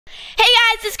Hey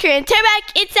guys, it's Korean. We're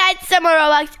back inside some more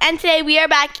Roblox, and today we are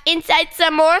back inside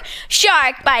some more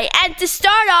Shark Bite. And to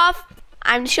start off,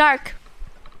 I'm the shark.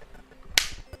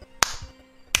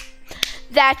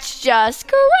 That's just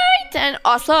great and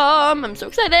awesome. I'm so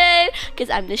excited because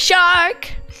I'm the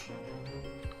shark.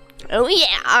 Oh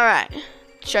yeah, alright.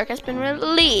 Shark has been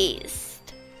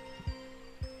released.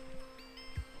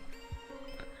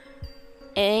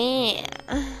 Yeah.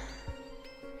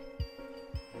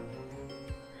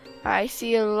 I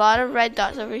see a lot of red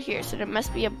dots over here, so there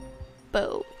must be a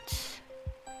boat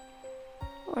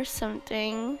or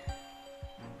something.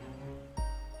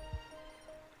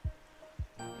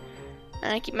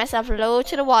 And I keep myself low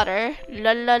to the water.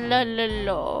 La la la la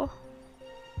la.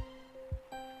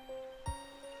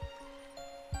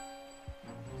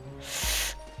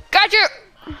 Got you!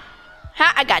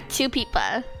 Ha! I got 2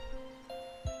 people.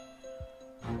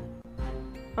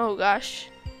 Oh gosh.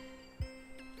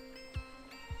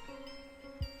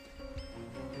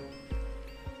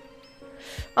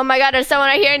 Oh my god, there's someone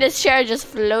right here in this chair just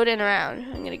floating around.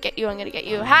 I'm gonna get you, I'm gonna get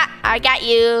you. Ha! I got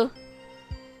you.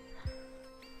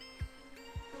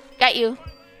 Got you.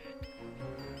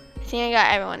 I think I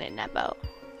got everyone in that boat.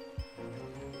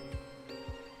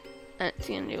 Let's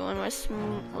gonna do one more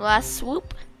last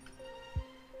swoop.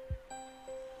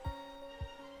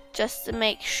 Just to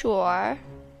make sure.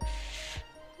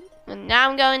 And now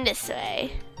I'm going this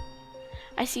way.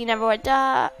 I see another red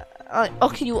dot.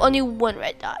 Okay, you only 1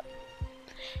 red dot.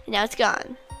 And now it's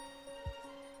gone.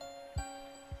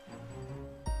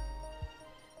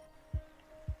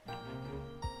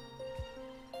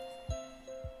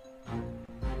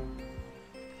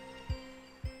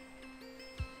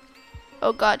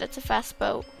 Oh god, that's a fast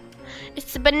boat.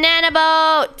 It's the banana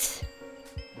boat!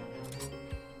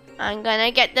 I'm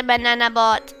gonna get the banana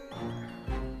boat.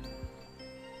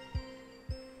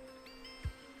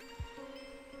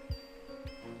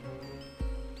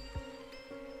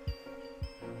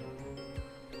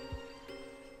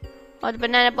 Oh, the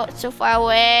banana boat's so far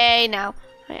away now.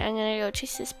 Right, I'm gonna go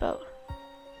chase this boat.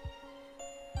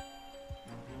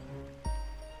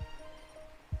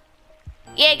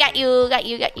 Yeah, got you, got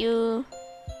you, got you.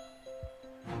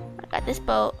 I got this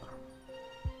boat.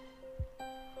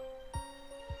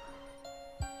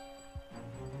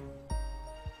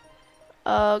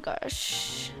 Oh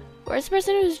gosh. Where's the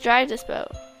person who's drives this boat?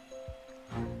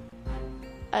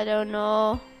 I don't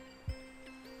know.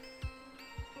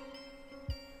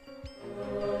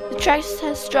 The chest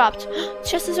has dropped. The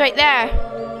chest is right there.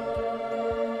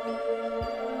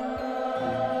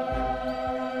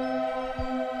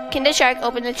 Can the shark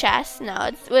open the chest? No,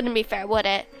 it wouldn't be fair, would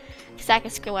it? Because I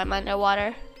can swim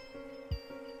underwater.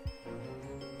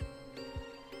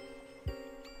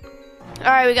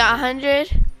 Alright, we got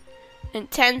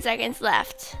 110 seconds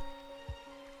left.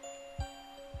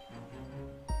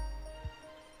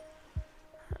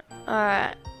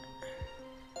 Alright.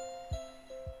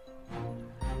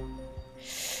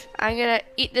 I'm gonna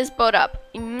eat this boat up.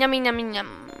 Yummy, yummy,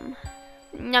 yum.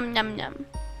 Yum, yum, yum.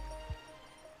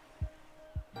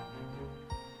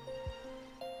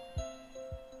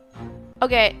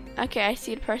 Okay, I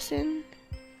see the person.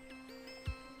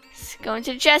 He's going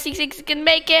to the chest, he thinks he can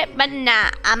make it, but nah,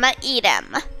 I'ma eat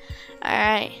him.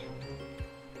 Alright.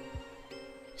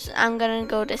 So I'm gonna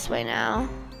go this way now.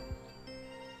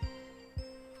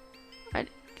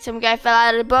 Some guy fell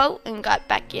out of the boat and got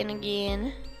back in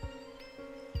again.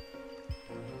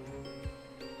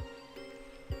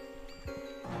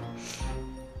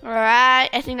 Alright,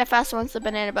 I think the fast one's the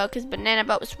banana boat because banana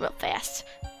boat was real fast.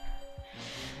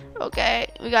 Okay,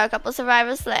 we got a couple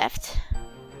survivors left.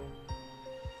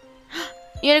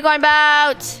 Unicorn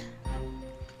boat!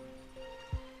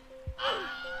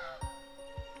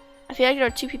 I feel like there are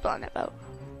 2 people on that boat.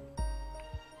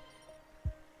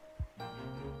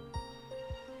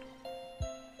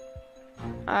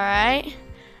 Alright.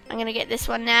 I'm gonna get this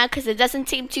one now because it doesn't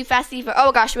seem too fast either.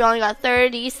 Oh gosh, we only got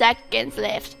 30 seconds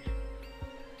left.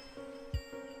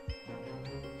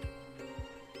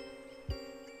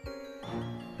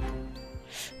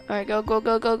 Alright, go, go,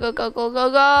 go, go, go, go, go,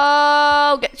 go,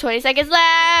 go! Get 20 seconds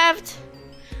left!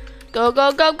 Go,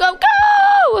 go, go, go,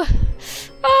 go!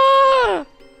 Ah!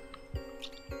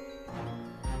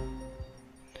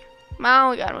 Come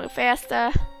on, we gotta move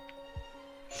faster.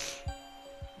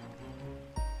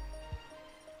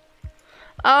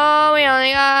 Oh, we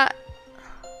only got...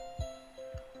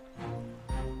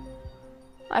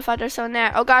 I thought there's someone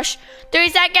there. Oh gosh, 3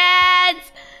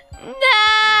 seconds! No!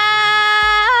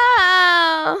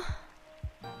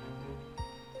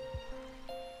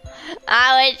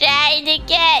 I was trying to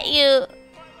get you.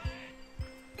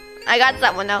 I got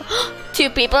someone though.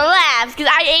 2 people left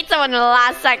because I ate someone in the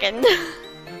last second.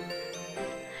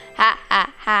 Ha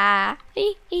ha ha.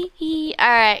 Hee hee hee.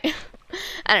 Alright.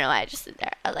 I don't know why I just did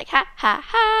there. I was like ha ha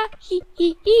ha. Hee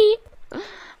hee hee.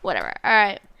 Whatever.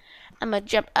 Alright. I'm gonna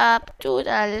jump up to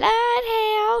the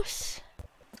lighthouse.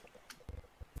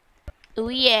 Oh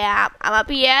yeah. I'm up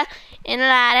here in the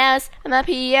lighthouse. I'm up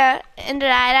here in the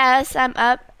lighthouse. I'm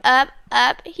up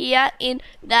here in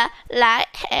the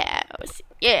lighthouse.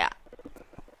 Yeah.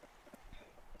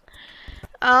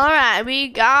 Alright, we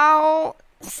got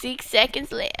 6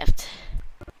 seconds left.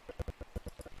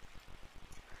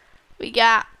 We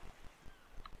got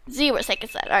 0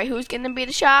 seconds left. Alright, who's gonna be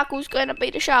the shark? Who's gonna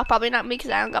be the shark? Probably not me because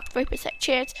I don't got 3%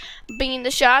 chance of being the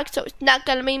shark, so it's not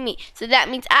gonna be me. So that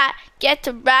means I get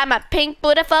to ride my pink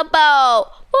beautiful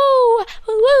boat. Woo! Woo!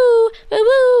 Woo! Woo!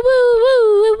 Woo!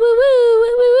 Woo! Woo! Woo!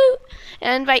 Woo!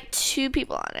 And invite 2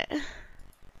 people on it.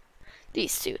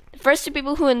 These 2. The first 2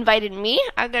 people who invited me,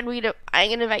 I'm gonna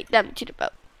invite them to the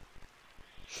boat.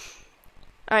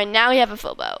 Alright, now we have a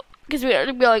full boat. Because we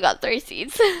only got 3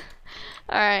 seats.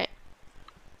 Alright.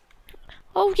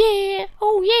 Oh yeah!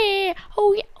 Oh yeah!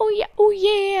 Oh yeah! Oh yeah! Oh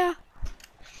yeah!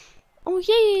 Oh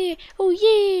yeah! Oh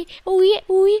yeah! Oh yeah!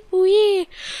 Oh yeah! Oh yeah!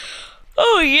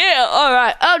 Oh yeah!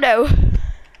 Alright. Oh no!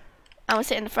 I'm gonna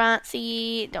sit in the front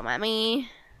seat. Don't mind me.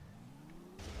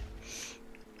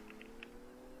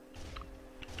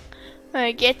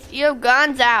 Alright, get your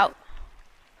guns out.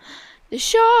 The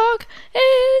shark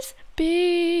is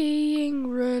being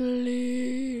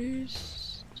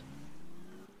released.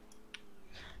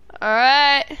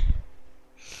 Alright.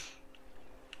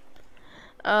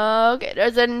 Okay,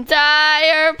 there's an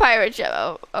entire pirate ship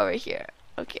over here.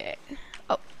 Okay.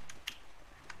 Oh.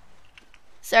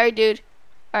 Sorry, dude.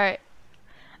 Alright.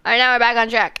 Alright, now we're back on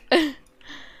track.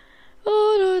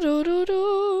 Oh, do, do, do,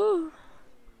 do.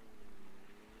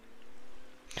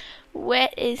 Where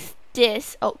is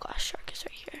this? Oh gosh, shark is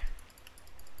right here.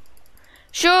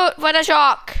 Shoot for the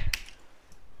shark!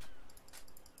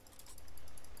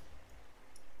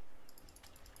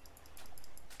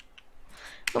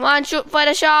 Come on, shoot for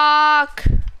the shark!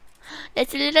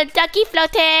 That's a little ducky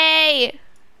floaty!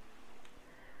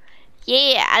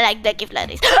 Yeah, I like ducky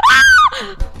floaties.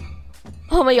 Ah!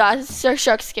 Oh my god, this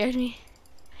shark scared me.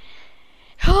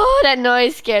 Oh, that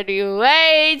noise scared me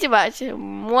way too much. Way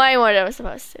more than I was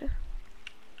supposed to.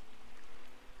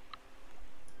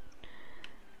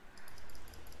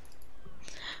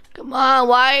 Come on,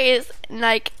 why is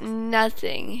like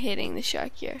nothing hitting the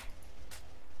shark here?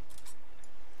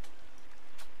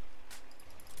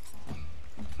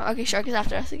 Okay, shark is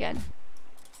after us again.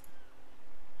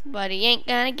 But he ain't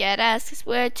gonna get us because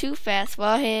we're too fast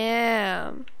for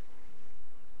him.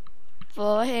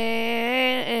 For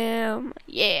him.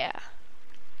 Yeah.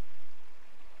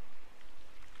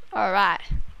 Alright.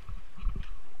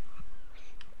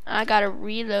 I gotta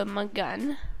reload my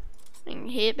gun. And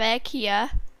hit back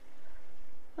here.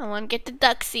 I wanna get the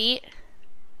duck seat.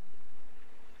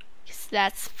 Cause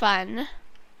that's fun.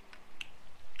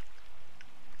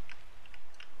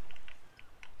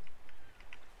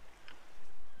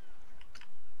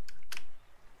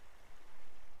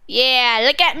 Yeah,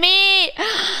 look at me!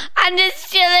 I'm just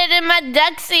chilling in my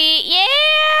duck seat.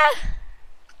 Yeah!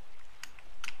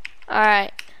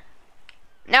 Alright.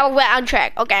 Now we're on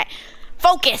track. Okay.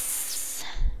 Focus!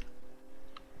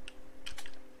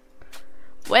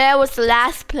 Where was the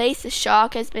last place the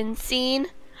shark has been seen?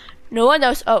 No one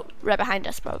knows. Oh, right behind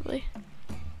us probably.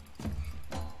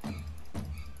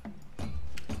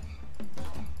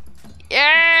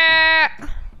 Yeah!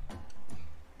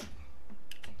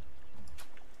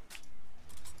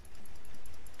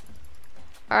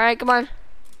 Alright, come on.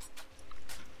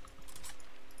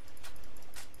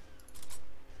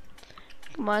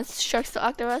 Come on, sharks to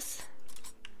octopus.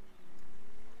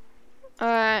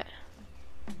 Alright.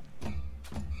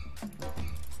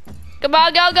 Come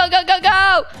on, go, go, go, go,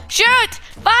 go! Shoot!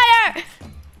 Fire!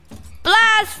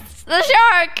 Blast the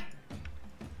shark!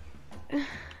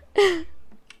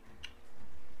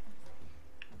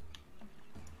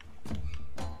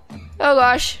 Oh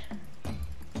gosh.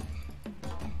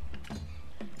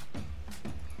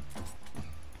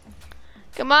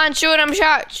 Come on, shoot him,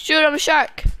 shark! Shoot him,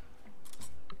 shark!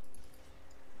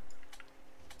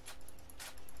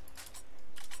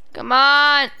 Come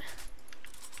on!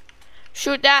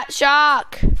 Shoot that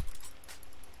shark!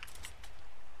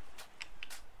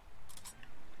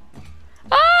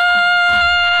 Ah!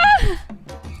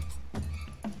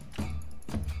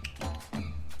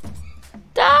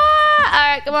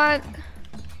 Alright, come on.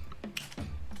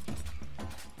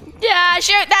 Yeah,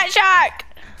 shoot that shark!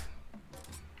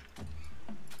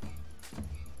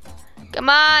 Come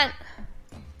on.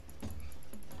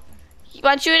 Keep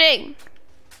on shooting.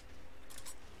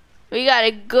 We got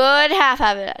a good half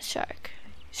of that shark.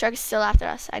 Shark is still after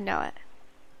us. I know it.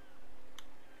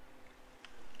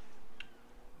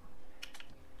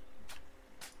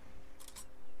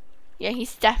 Yeah,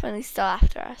 he's definitely still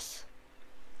after us.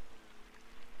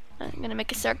 I'm gonna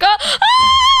make a circle.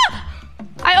 Ah!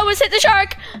 I almost hit the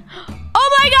shark.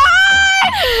 Oh my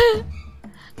god!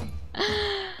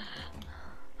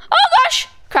 Oh gosh!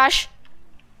 Crash.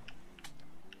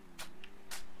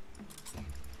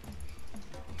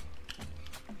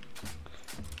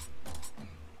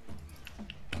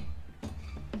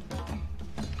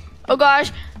 Oh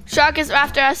gosh, shark is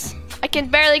after us. I can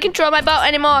barely control my boat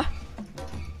anymore.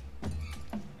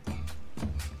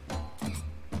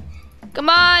 Come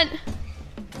on.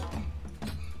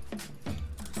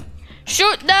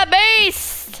 Shoot the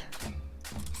beast.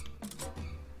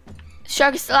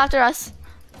 Shark is still after us.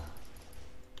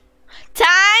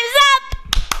 Time's up.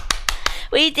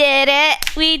 We did it.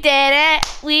 We did it.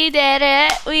 We did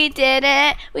it. We did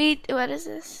it. What is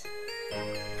this?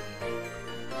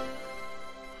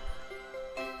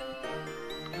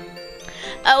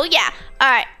 Oh yeah. All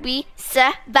right. We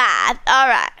survived. All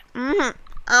right.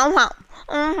 All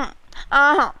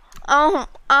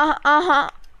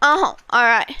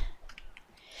right.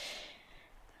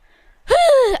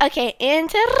 Okay.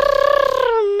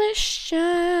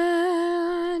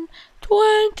 Intermission.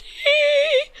 20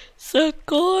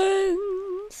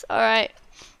 seconds. All right.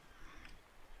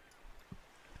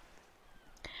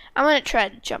 I'm gonna try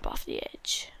to jump off the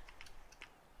edge.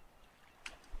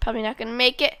 Probably not gonna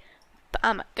make it, but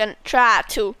I'm gonna try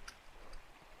to.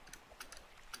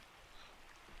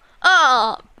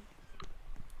 Oh,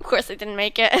 of course I didn't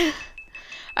make it.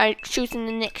 Alright, choosing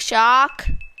the next shark.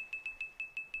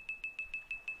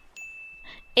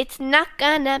 It's not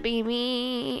gonna be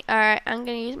me. Alright, I'm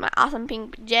gonna use my awesome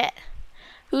pink jet.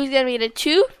 Who's gonna be the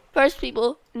two first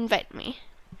people invite me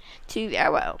to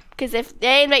their world? Because if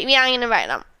they invite me, I'm gonna invite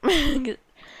them.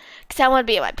 Because I want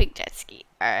to be on my pink jet ski.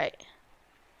 Alright.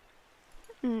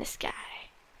 This guy.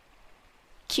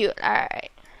 Cute,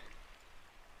 alright.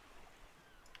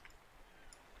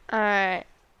 Alright.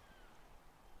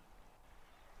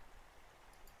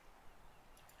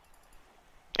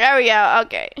 There we go,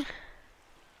 okay.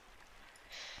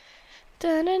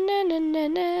 Okay,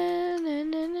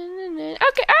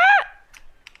 ah!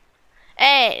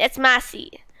 Hey, that's my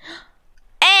seat.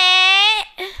 Hey!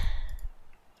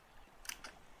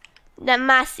 That's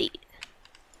my seat.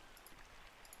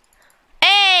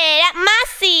 Hey, that's my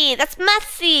seat. That's my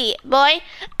seat, boy.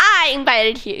 I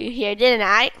invited you here, didn't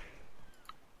I?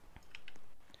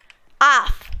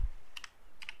 Off.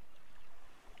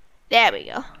 There we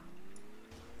go.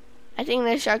 I think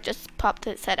the shark just popped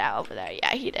its head out over there.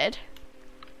 Yeah, he did.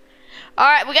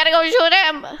 Alright, we gotta go shoot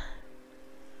him.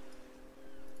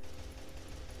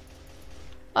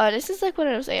 Oh, this is like one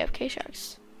of those AFK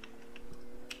sharks.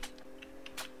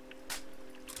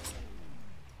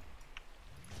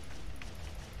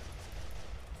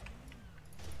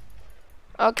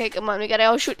 Okay, come on, we gotta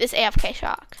go shoot this AFK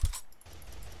shark.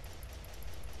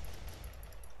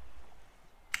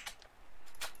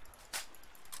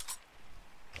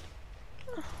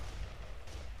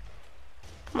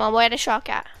 Come on, where the shark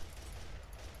at?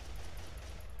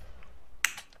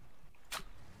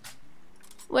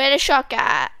 Where the shark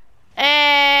at?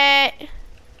 Hey,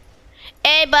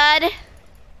 hey, bud.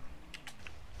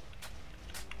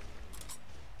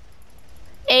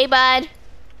 Hey, bud.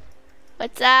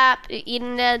 What's up? You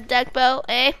eating the duck boat,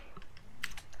 eh?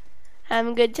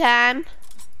 Having a good time?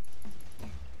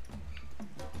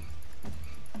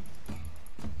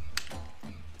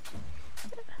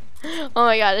 Oh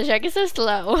my god, the shark is so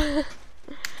slow.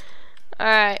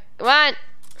 Alright, come on.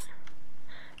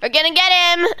 We're gonna get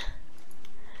him.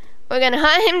 We're gonna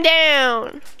hunt him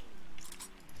down.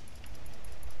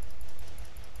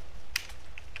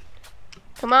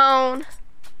 Come on.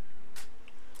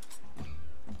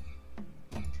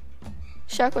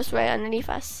 Shark was right underneath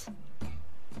us.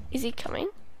 Is he coming?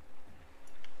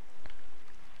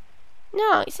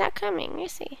 No, he's not coming.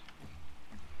 Is he?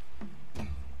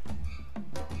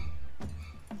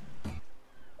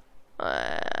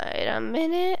 Wait a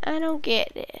minute. I don't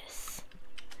get this.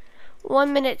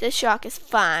 1 minute the shark is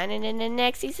fine, and then the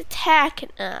next he's attacking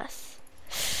us.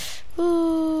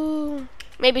 Ooh.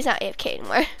 Maybe he's not AFK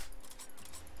anymore.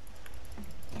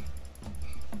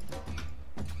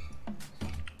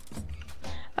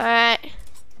 Alright.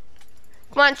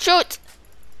 Come on, shoot!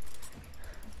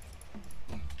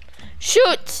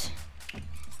 Shoot!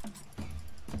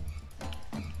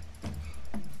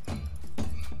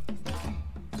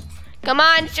 Come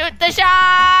on, shoot the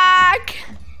shark!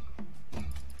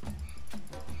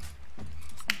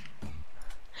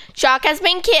 Shark has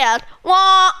been killed.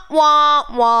 Wah, wah,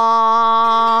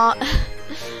 wah.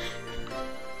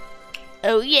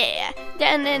 Oh yeah.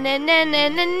 Da, na, na, na, na,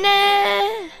 na,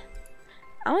 na.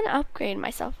 I want to upgrade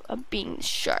myself of being the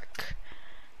shark.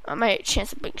 My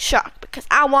chance of being shark because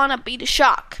I want to be the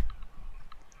shark.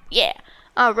 Yeah.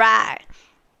 Alright.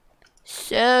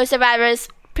 So survivors,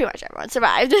 pretty much everyone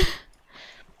survived.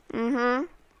 I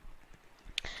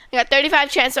got 35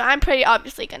 chance, so I'm pretty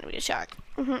obviously gonna be the shark.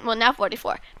 Well, now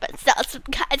 44, but still, it's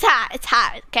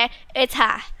high, okay? It's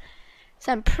high.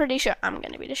 So I'm pretty sure I'm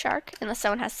gonna be the shark, unless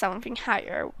someone has something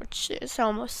higher, which is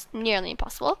almost nearly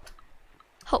impossible.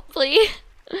 Hopefully.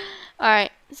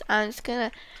 Alright, so I'm just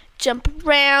gonna jump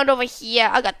around over here.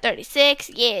 I got 36.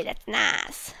 Yeah, that's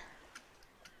nice.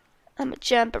 I'm gonna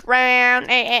jump around.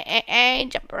 Hey,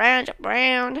 jump around, jump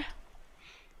around.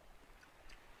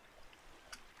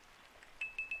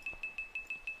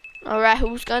 Alright,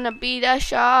 who's gonna be the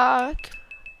shark?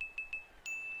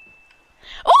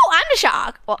 Oh, I'm the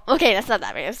shark. Well, okay, that's not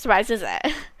that big of a surprise, is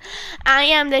it? I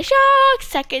am the shark.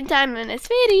 Second time in this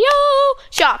video.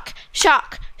 Shark,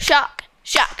 shark, shark,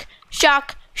 shark,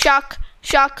 shark, shark,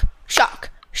 shark,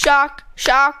 shark, shark,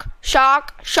 shark,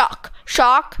 shark, shark,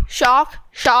 shark, shark,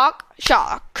 shark,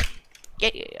 shark.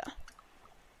 Yeah.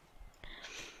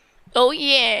 Oh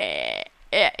yeah.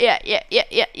 Yeah.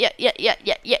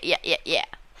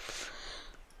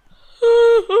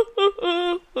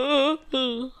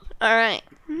 Alright.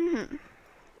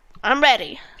 I'm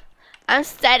ready. I'm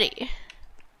steady.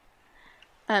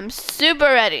 I'm super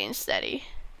ready and steady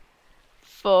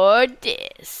for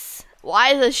this.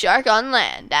 Why is a shark on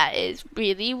land? That is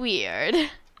really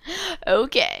weird.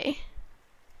 Okay.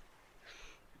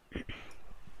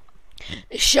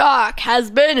 The shark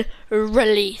has been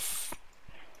released.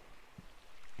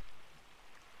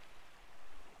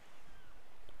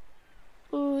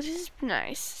 Ooh, this is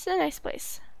nice. It's a nice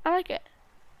place. I like it.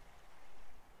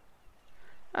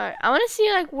 Alright, I want to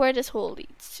see like where this hole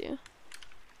leads to.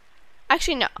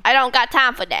 Actually, no. I don't got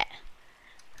time for that.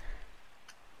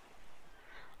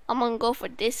 I'm gonna go for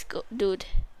this dude.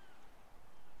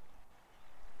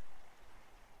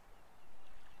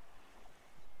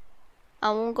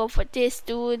 I won't go for this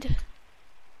dude.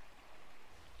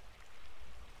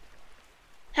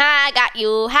 Ha, I got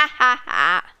you. Ha ha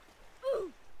ha.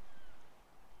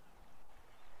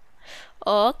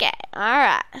 Okay,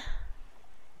 alright.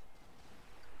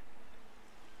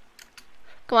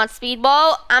 Come on,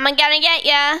 speedboat. I'm gonna get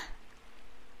ya.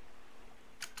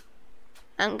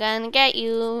 I'm gonna get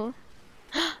you.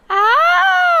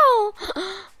 Ow!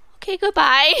 Okay,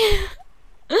 goodbye.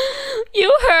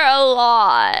 You hurt a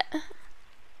lot.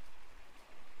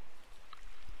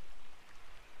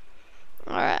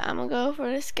 Alright, I'm gonna go for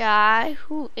this guy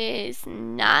who is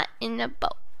not in the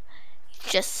boat.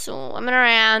 He's just swimming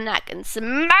around. I can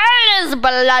smell his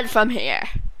blood from here.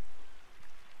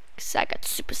 Cause I got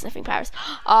super sniffing powers.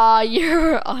 Aw,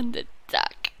 you're on the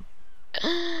duck.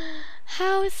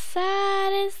 How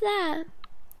sad is that?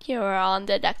 You're on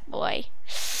the duck, boy.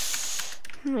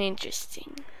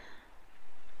 Interesting.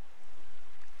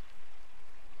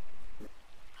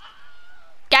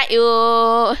 Got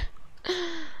you.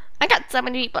 I got so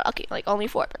many people. Okay, like only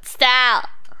 4, but still.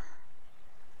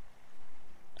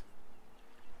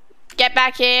 Get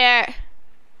back here.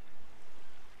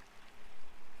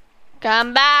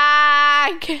 Come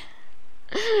back.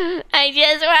 I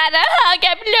just want a hug.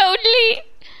 I'm lonely.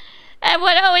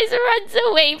 Everyone always runs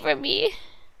away from me.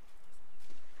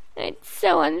 It's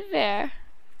so unfair.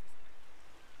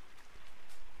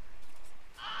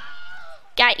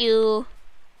 Got you.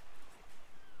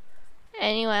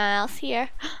 Anyone else here?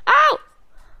 Oh!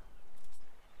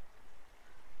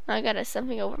 I got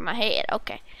something over my head.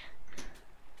 Okay.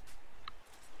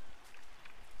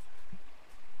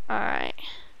 Alright.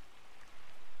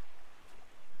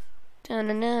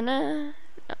 No,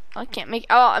 I can't make.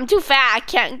 Oh, I'm too fat. I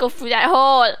can't go through that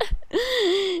hole.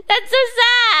 That's so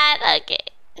sad.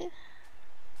 Okay.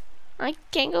 I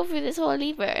can't go through this hole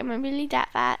either. Am I really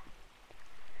that fat?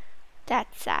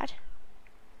 That's sad.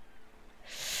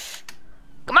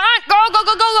 Come on,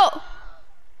 go.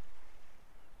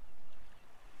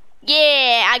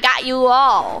 Yeah, I got you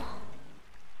all.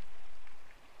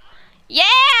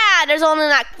 Yeah, there's only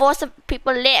like 4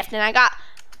 people left, and I got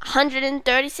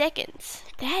 130 seconds.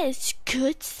 That is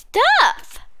good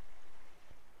stuff.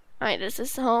 Alright, there's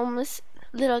this homeless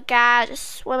little guy just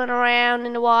swimming around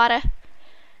in the water.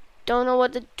 Don't know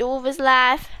what to do with his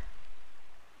life.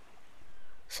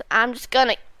 So I'm just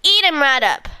gonna eat him right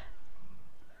up.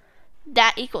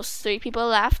 That equals 3 people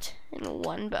left in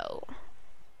 1 boat.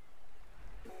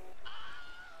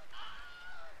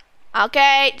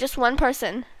 Okay, just 1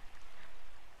 person.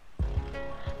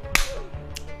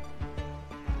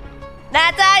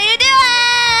 That's how you do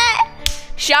it!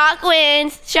 Shark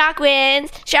wins, shark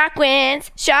wins, shark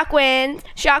wins, shark wins,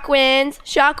 shark wins,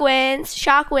 shark wins,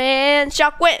 shark wins,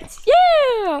 shark wins.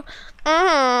 Yeah!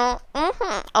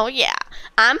 Oh yeah.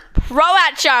 I'm pro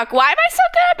at shark. Why am I so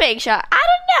good at being shark? I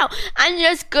don't know. I'm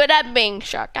just good at being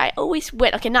shark. I always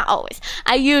win. Okay, not always.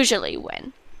 I usually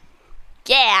win.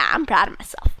 Yeah, I'm proud of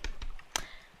myself.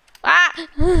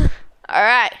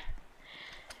 Alright.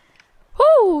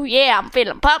 Whoo, yeah, I'm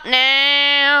feeling pumped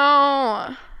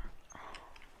now.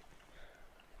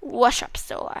 Wash up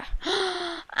store.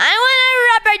 I want a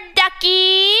rubber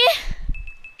ducky.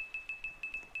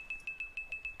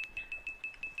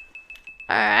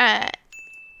 Alright.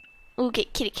 Ooh,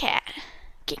 get kitty cat.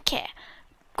 Get cat.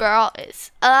 Girl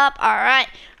is up. Alright.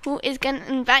 Who is gonna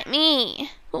invite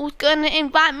me? Who's gonna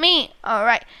invite me?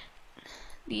 Alright.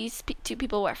 These 2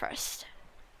 people were first.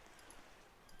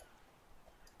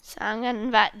 So I'm gonna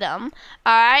invite them.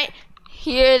 Alright.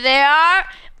 Here they are.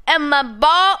 In my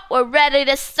boat. We're ready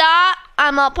to start.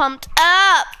 I'm all pumped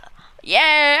up.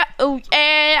 Yeah. Oh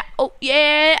yeah. Oh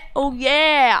yeah. Oh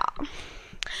yeah.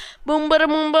 Boom ba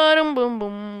boom ba boom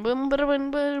boom boom ba boom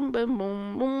boom boom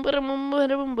boom boom ba boom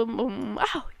boom boom boom.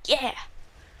 Oh yeah.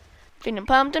 Feeling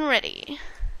pumped and ready.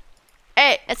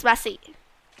 Hey, that's my seat.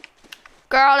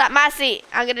 Girl, that's my seat.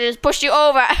 I'm gonna just push you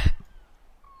over.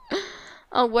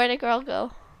 Oh, where'd the girl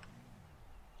go?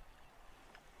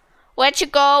 Where'd she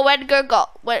go? Where'd the girl go?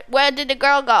 Where did the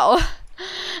girl go?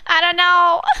 I don't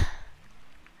know.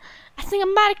 I think I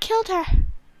might have killed her.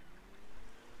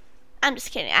 I'm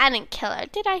just kidding. I didn't kill her.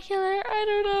 Did I kill her? I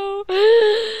don't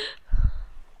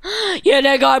know.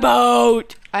 Unicorn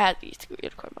boat. I have to use the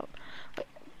unicorn boat. Wait.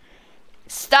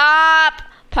 Stop.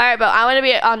 Pirate boat. I want to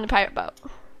be on the pirate boat.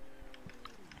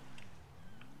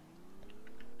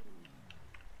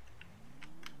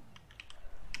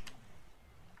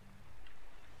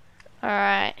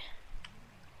 Alright.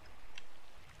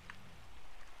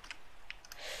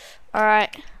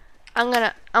 Alright. I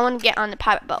want to get on the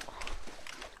pirate boat.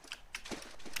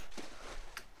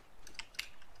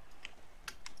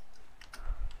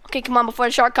 Okay, come on before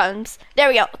the shark comes. There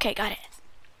we go. Okay, got it.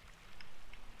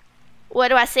 Where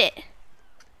do I sit?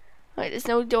 Wait, there's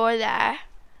no door there.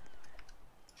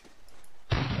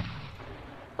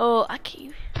 Oh, okay.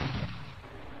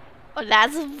 Oh,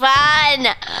 that's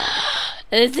fun.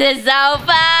 This is so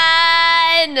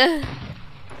fun.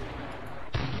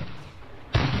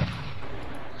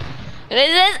 This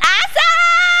is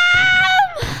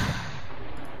awesome.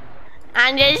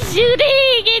 I'm just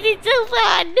shooting. It is so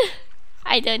fun.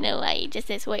 I don't know why he just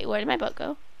says, wait, where did my boat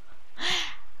go?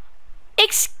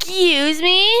 Excuse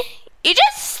me? You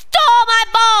just stole my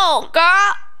boat,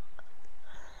 girl.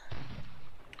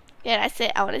 Yeah, that's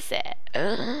it. I want to sit.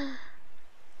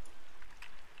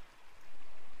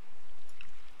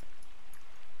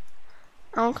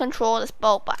 I want to control this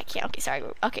boat, but I can't. Okay, sorry.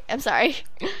 Okay, I'm sorry.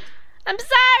 I'm sorry.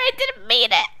 I didn't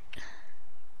mean it.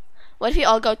 What if you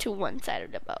all go to one side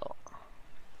of the boat?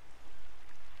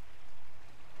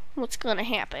 What's gonna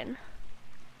happen?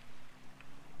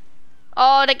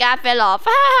 Oh, the guy fell off.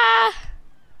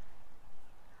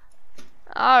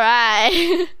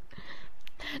 Alright.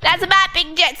 That's my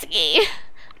big jet ski.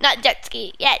 Not jet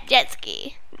ski. Yeah, jet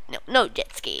ski. No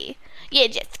jet ski. Yeah,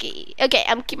 jet ski. Okay,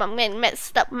 I'm getting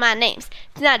messed up my names.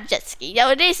 It's not a jet ski. No,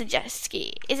 it is a jet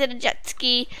ski. Is it a jet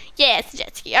ski? Yeah, it's a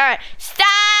jet ski. Alright. Stop!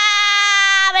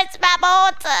 It's my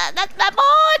boat. That's my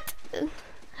boat.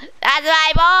 That's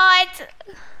my boat.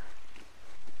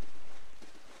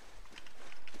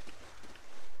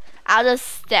 I'll just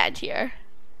stand here.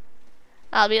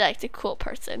 I'll be like the cool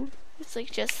person. It's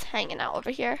like just hanging out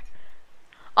over here.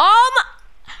 Oh my!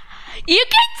 You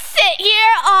can sit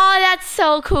here? Oh, that's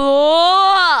so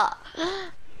cool.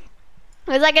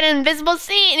 There's like an invisible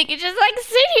seat and you can just like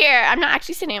sit here. I'm not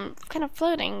actually sitting, I'm kind of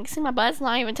floating. See, my butt's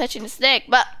not even touching the stick,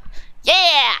 but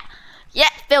yeah! Yeah,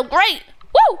 feel great!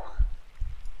 Woo!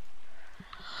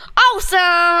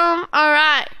 Awesome!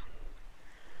 Alright.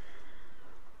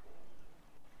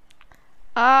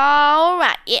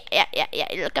 Alright, yeah.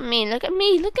 Look at me.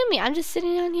 I'm just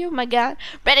sitting down here with my gun,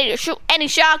 ready to shoot any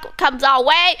shark that comes our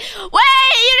way. Wait,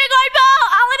 unicorn boat!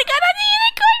 I want to go on the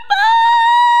unicorn boat!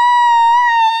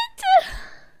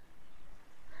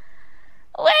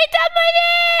 Wait a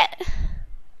minute!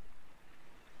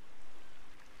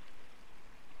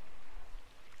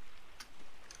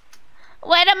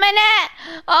 Wait a minute!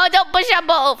 Oh, don't push your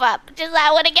boat over. Just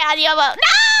I want to get on your boat.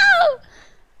 No!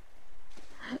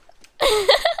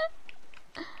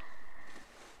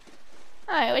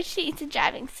 Alright, which seat's the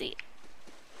driving seat?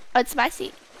 Oh, it's my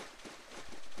seat.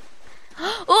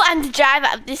 Oh, I'm the driver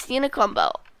of this unicorn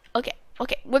boat. Okay,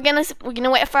 okay, we're gonna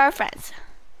wait for our friends.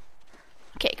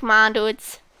 Okay, come on,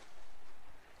 dudes.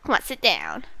 Come on, sit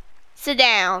down. Sit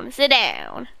down, sit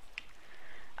down.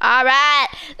 Alright,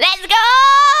 let's go!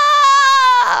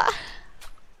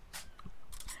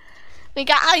 We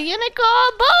got a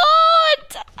unicorn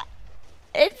boat!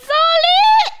 It's so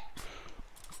lit!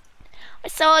 We're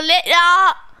so lit,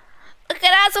 y'all! Look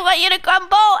at us with a unicorn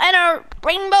boat and a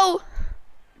rainbow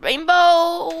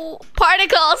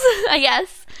particles, I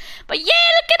guess. But yeah,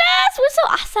 look at us! We're so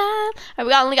awesome! And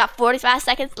we only got 45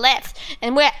 seconds left,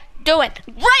 and we're doing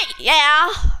great,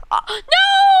 yeah!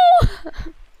 No!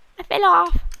 I fell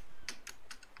off.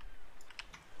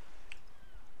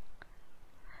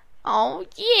 Oh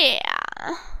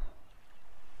yeah.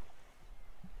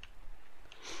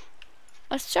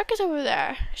 A shark is over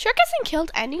there. Shark hasn't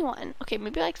killed anyone. Okay,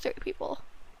 maybe like 30 people.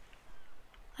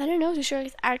 I don't know if the shark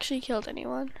has actually killed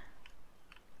anyone.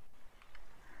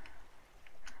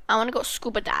 I want to go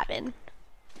scuba diving.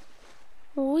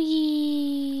 Wee.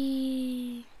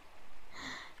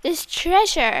 This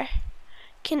treasure.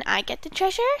 Can I get the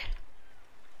treasure?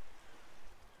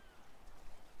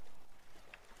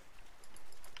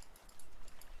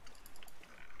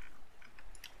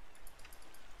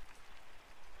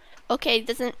 Okay,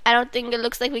 I don't think it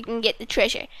looks like we can get the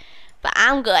treasure. But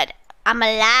I'm good. I'm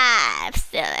alive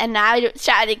still. And I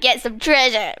tried to get some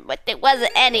treasure, but there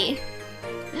wasn't any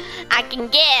I can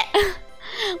get.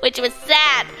 Which was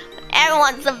sad.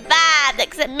 Everyone survived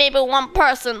except maybe one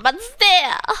person, but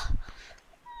still.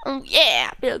 Oh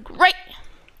yeah, I feel great.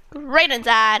 Great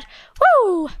inside.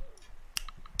 Woo!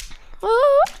 Woo!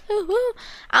 Woo! Woo!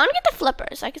 I want to get the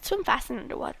flippers. I could swim fast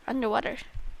underwater.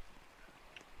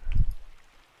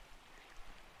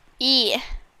 Yeah.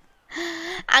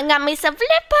 I got me some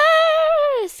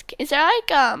flippers. Is there like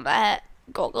a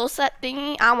goggle set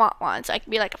thingy? I want one so I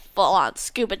can be like a full-on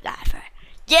scuba diver.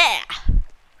 Yeah.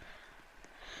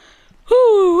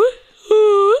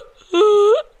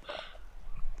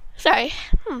 Sorry.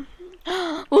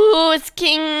 Ooh, it's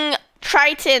King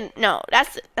Triton. No,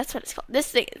 that's what it's called.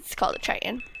 This thing is called a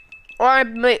Triton or a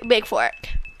big fork.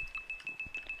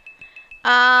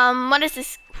 What is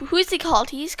this? Who's he called?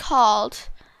 He's called.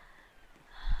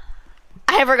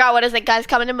 I forgot what is it, guys.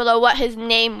 Comment down below what his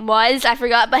name was. I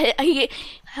forgot, but he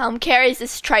carries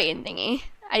this Triton thingy.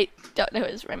 I don't know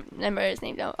remember his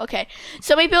name though. Okay,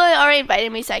 so many people already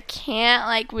invited me, so I can't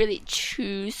like really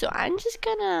choose. So I'm just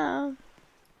gonna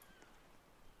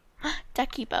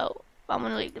ducky boat. I'm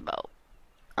gonna leave the boat.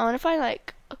 I want to find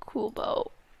like a cool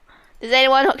boat. Does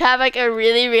anyone have like a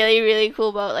really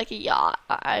cool boat, like a yacht?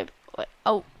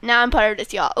 Oh, now I'm part of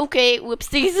this yacht. Okay,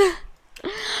 whoopsies.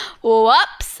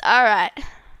 Whoops. All right.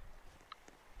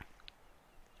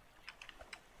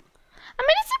 I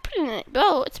mean, it's a pretty neat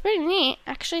boat. It's pretty neat.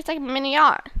 Actually, it's like a mini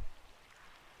yacht.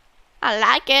 I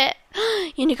like it.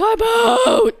 Unicorn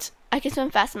boat. I can swim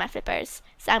fast in my flippers,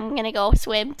 so I'm gonna go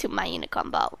swim to my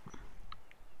unicorn boat.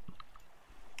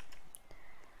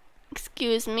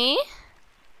 Excuse me,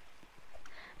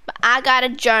 but I got a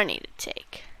journey to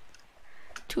take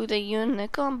to the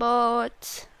unicorn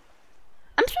boat.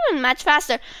 I'm swimming much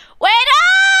faster. Wait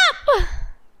up!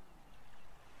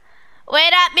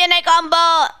 Wait up, unicorn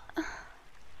boat.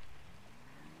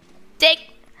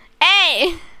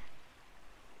 Hey!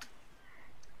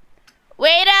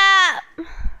 Wait up!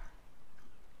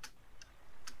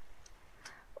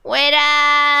 Wait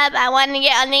up! I want to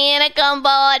get on the unicorn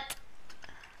boat.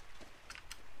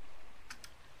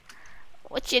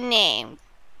 What's your name?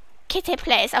 Kitty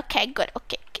Place. Okay, good.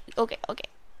 Okay.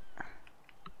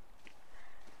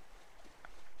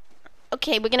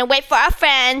 Okay, we're gonna wait for our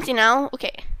friends, you know?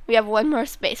 Okay, we have one more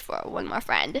space for one more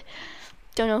friend.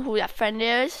 Don't know who that friend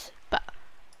is, but...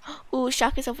 Ooh,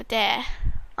 Shark is over there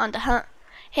on the hunt.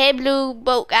 Hey, blue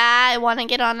boat guy, wanna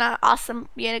get on that awesome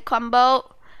unicorn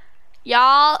boat?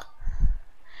 Y'all?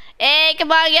 Hey,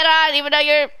 come on, get on, even though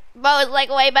your boat is like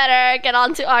way better. Get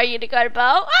on to our unicorn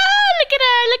boat. Oh, look at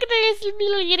her,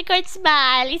 little unicorn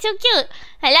smile. He's so cute.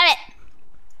 I love it.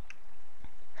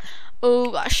 Oh,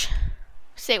 gosh.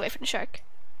 Stay away from the shark,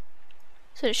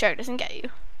 so the shark doesn't get you.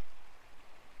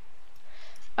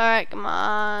 Alright, come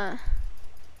on.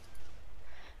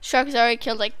 Shark has already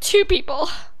killed like 2 people.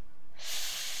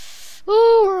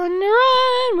 Ooh, we're on the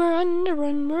run, we're on the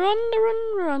run, we're on the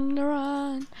run, we're on the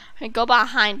run. Alright, go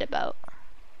behind the boat.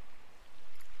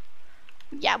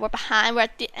 Yeah, we're behind, we're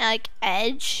at the like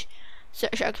edge. So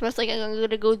shark's most likely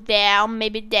gonna go down,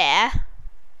 maybe there.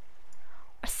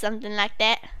 Or something like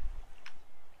that.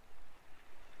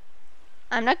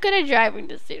 I'm not good at driving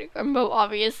this unicorn boat,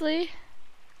 obviously.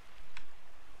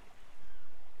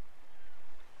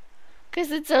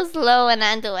 Because it's so slow and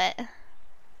into it.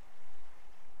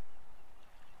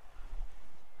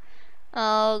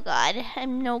 Oh god,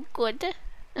 I'm no good.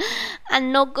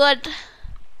 I'm no good.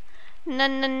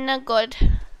 No good.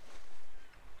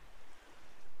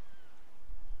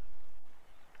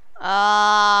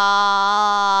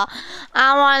 I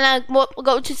wanna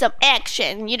go to some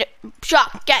action. You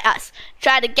Shark, get us.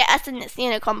 Try to get us in this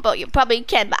unicorn boat. You probably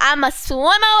can, but I'ma swim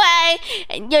away,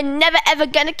 and you're never ever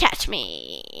gonna catch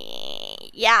me.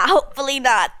 Yeah, hopefully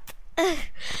not.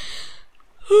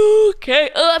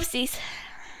 Okay, oopsies.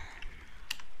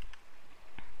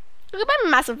 Look at my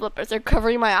massive flippers. They're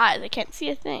covering my eyes. I can't see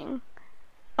a thing.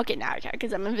 Okay, now I can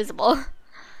because I'm invisible.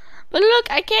 But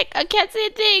look, I can't see a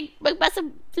thing. My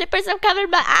massive flippers have covered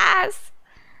my eyes.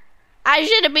 I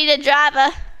shouldn't be the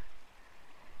driver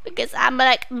because I'm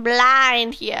like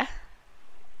blind here.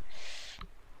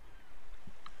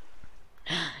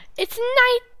 It's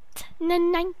night.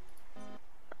 Night.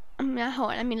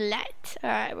 Hold on, I mean light.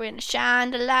 Alright, we're gonna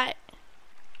shine the light.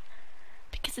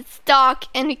 Because it's dark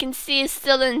and you can see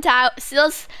still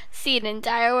see the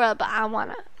entire world, but I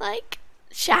wanna like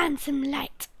shine some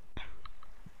light.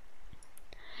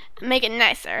 Make it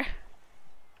nicer.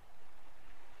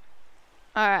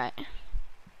 Alright.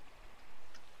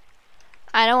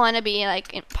 I don't want to be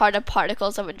like part of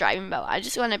particles of a driving boat. I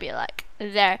just want to be like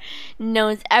there. No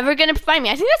one's ever gonna find me.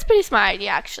 I think that's a pretty smart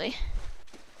idea, actually.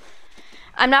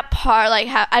 I'm not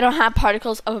I don't have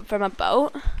particles from a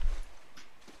boat.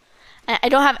 And I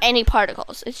don't have any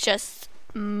particles. It's just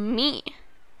me.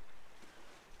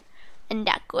 And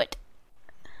that good.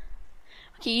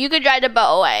 Okay, you could drive the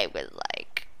boat away with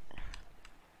like.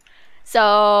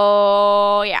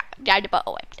 So yeah, drive the boat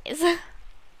away, please.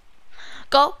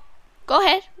 Go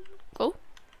ahead, go.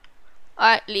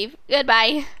 Alright, leave.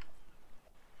 Goodbye.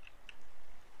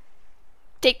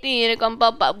 Take the unicorn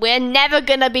boat, but we're never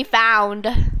gonna be found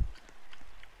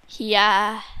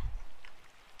here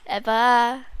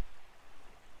ever.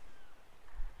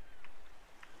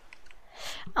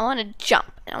 I want to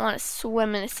jump and I want to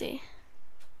swim in the sea.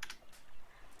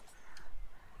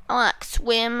 I want to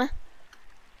swim.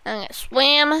 I'm gonna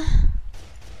swim.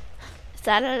 Is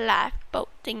that a lifeboat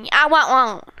thingy? I want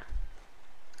one.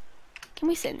 Can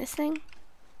we sit in this thing?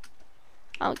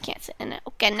 Oh, we can't sit in it.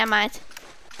 Okay, never mind.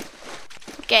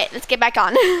 Okay, let's get back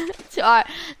on to our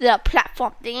little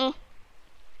platform thingy.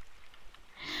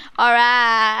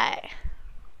 Alright.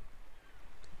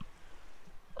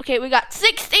 Okay, we got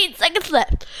 16 seconds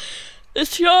left. The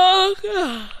shark.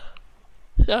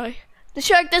 Sorry. The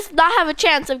shark does not have a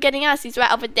chance of getting us. He's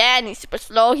right over there and he's super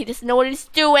slow. He doesn't know what he's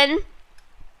doing.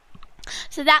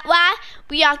 So that's why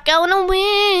we are gonna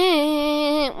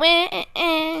win. We're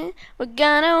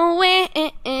gonna win.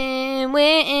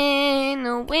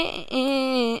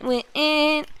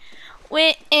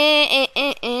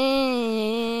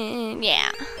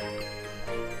 Yeah.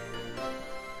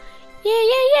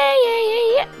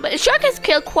 Yeah. But the shark has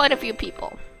killed quite a few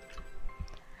people.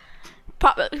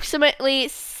 Approximately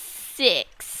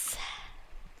 6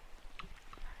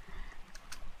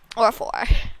 or 4.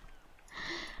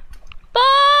 But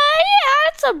yeah,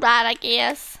 it's alright, I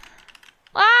guess.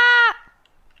 Ah!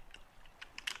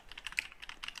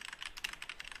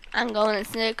 I'm going in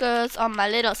circles on my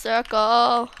little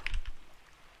circle.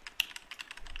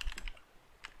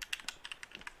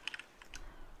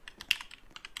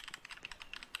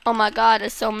 Oh my god,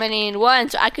 there's so many in one,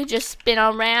 so I could just spin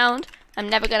around. I'm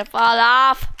never gonna fall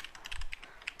off.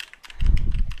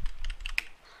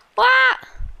 What?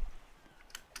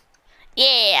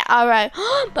 Yeah, alright.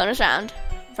 Bonus round.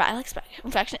 Vital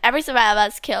infection. Every survivor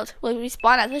that's killed will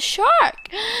respawn as a shark.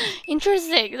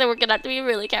 Interesting. So we're gonna have to be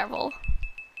really careful.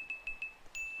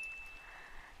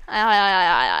 Alright,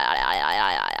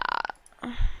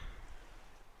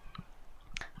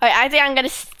 I think I'm gonna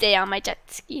stay on my jet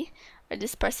ski. Or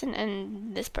this person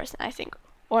and this person, I think.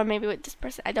 Or maybe with this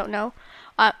person, I don't know.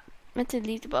 Meant to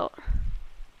leave the boat.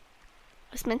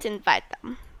 I was meant to invite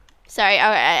them. Sorry,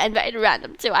 I invited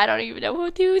random too. I don't even know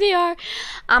who they are.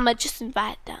 I'ma just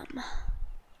invite them.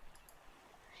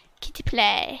 Kitty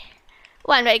play.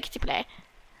 Oh, I'm ready, kitty play.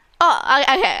 Oh,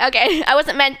 okay. I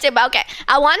wasn't meant to, but okay.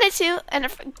 I wanted to, and I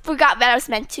forgot that I was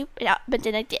meant to, but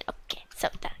then I did. Okay, so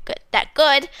that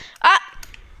good.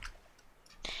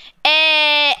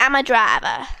 Hey, I'm a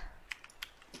driver.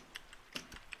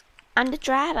 I'm the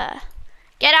driver.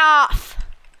 Get off.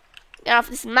 Get off,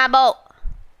 this is my boat.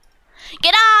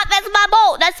 Get off, that's my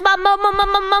boat. That's my boat.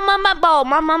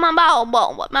 My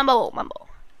boat.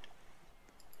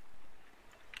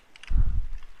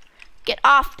 Get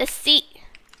off the seat.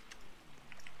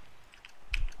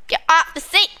 Get off the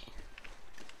seat.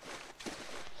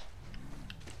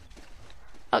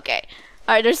 Okay.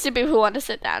 Alright, there's 2 people who want to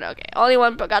sit down. Okay, only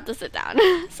 1 forgot to sit down.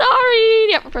 Sorry,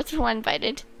 the other person who I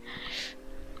invited.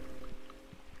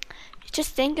 It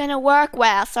just ain't gonna work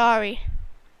well, sorry.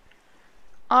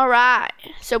 Alright,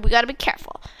 so we gotta be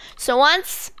careful. So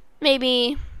once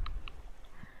maybe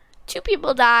 2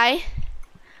 people die,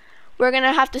 we're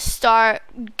gonna have to start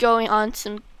going on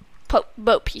some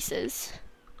boat pieces.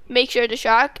 Make sure the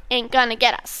shark ain't gonna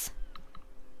get us.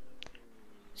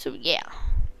 So yeah.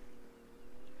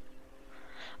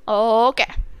 Okay.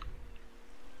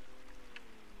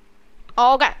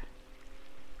 Okay.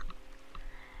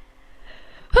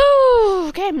 Whew,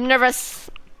 okay, I'm nervous.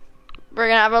 We're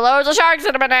gonna have loads of sharks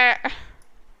in a minute.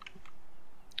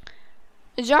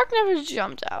 The shark never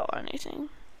jumped out or anything.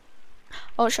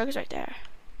 Oh, the shark is right there.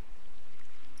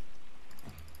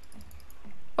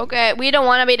 Okay, we don't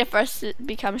want to be the first to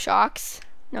become sharks.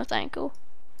 No, thank you.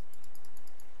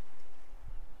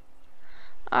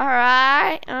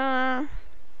 Alright, la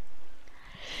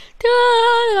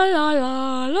la la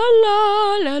la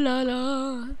la la la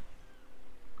la.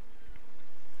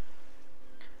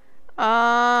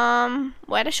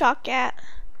 Where the shark at?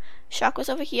 Shark was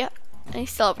over here, and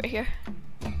he's still over here.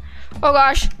 Oh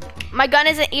gosh, my gun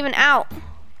isn't even out.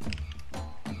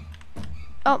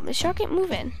 Oh, the shark ain't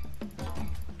moving.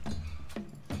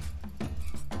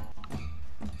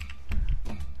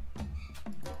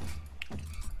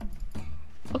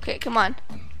 Okay, come on.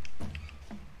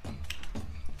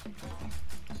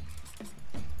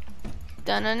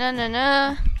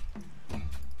 Da-na-na-na-na.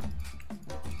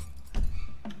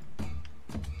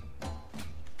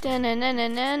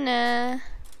 Da-na-na-na-na-na.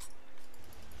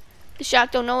 The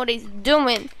shark don't know what he's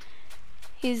doing.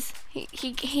 He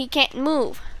can't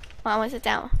move. Well, I want to sit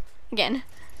down again.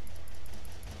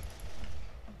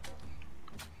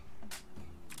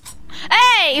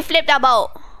 Hey, you flipped that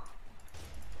boat.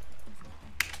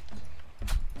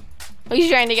 What are you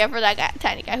trying to get for that guy,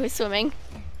 tiny guy who's swimming?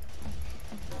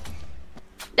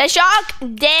 The shark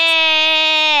dead.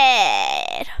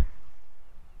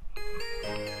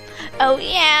 Oh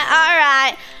yeah,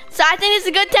 alright. So I think it's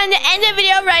a good time to end the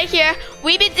video right here.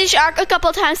 We beat the shark a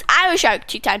couple times. I was shark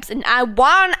 2 times and I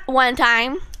won 1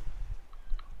 time.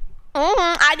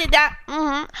 I did that.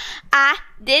 I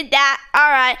did that.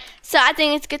 Alright. So I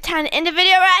think it's a good time to end the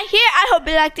video right here. I hope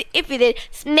you liked it. If you did,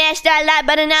 smash that like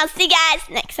button. I'll see you guys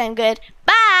next time. Good.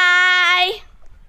 Bye.